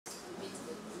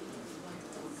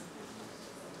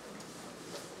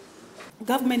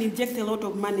government inject a lot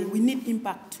of money. We need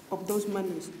impact of those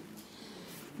monies.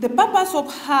 The purpose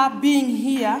of her being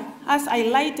here, as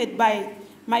highlighted by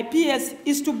my peers,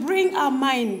 is to bring our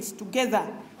minds together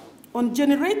on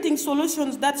generating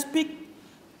solutions that speak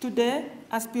to the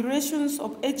aspirations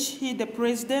of HE, the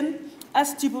President,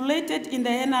 as stipulated in the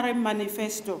NRM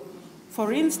manifesto.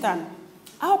 For instance,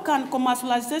 how can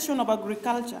commercialization of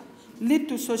agriculture lead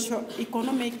to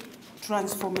socio-economic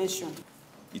transformation?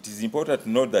 It is important to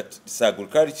note that it's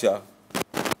agriculture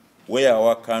where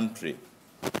our country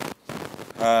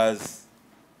has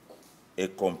a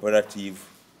comparative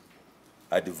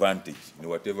advantage in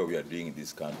whatever we are doing in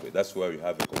this country. That's why we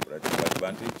have a comparative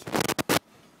advantage.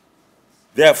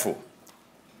 Therefore,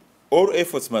 all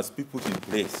efforts must be put in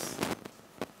place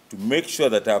to make sure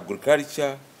that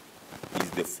agriculture is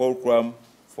the fulcrum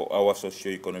for our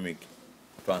socio-economic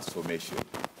transformation.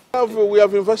 We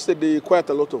have invested quite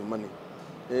a lot of money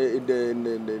in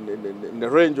the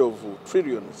range of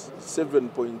trillions,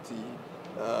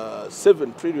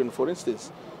 7.7 trillion, for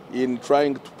instance, in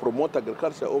trying to promote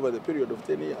agriculture over the period of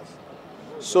 10 years.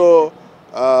 So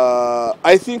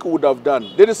I think we would have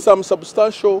done. There is some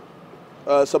substantial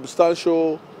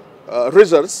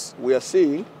results we are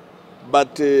seeing,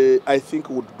 but I think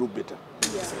we would do better.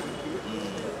 Yeah.